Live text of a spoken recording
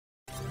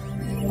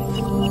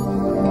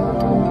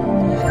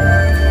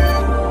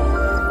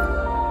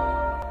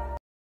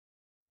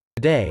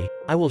Today,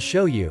 I will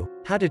show you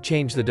how to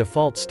change the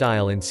default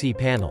style in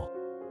cPanel.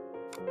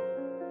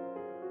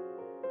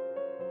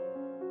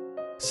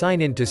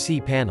 Sign in to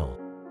cPanel.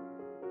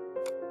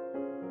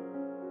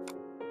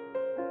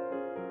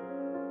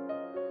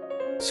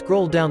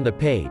 Scroll down the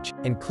page,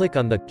 and click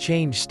on the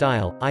Change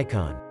Style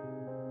icon.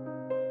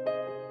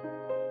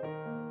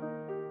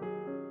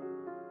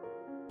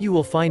 You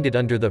will find it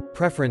under the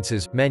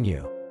Preferences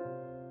menu.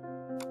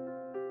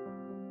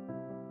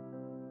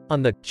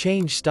 On the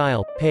Change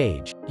Style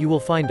page, you will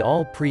find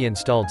all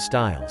pre-installed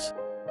styles.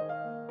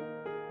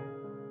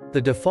 The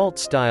default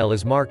style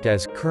is marked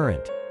as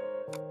Current.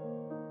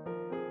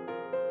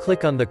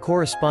 Click on the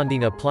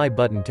corresponding Apply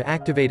button to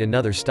activate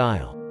another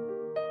style.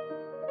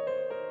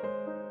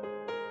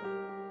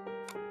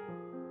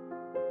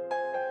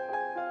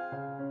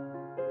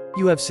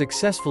 You have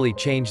successfully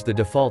changed the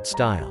default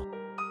style.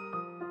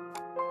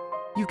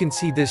 You can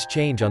see this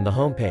change on the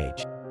home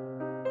page.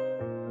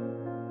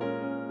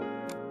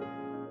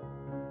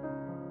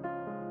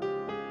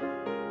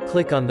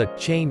 Click on the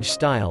Change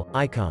Style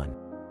icon.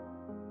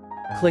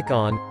 Click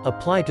on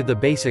Apply to the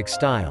basic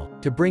style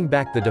to bring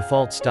back the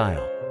default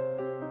style.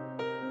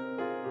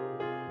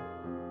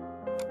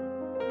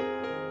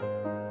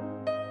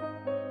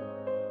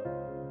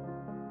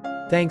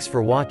 Thanks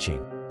for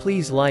watching.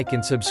 Please like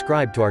and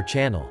subscribe to our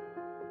channel.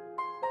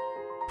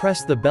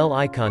 Press the bell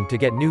icon to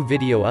get new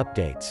video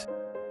updates.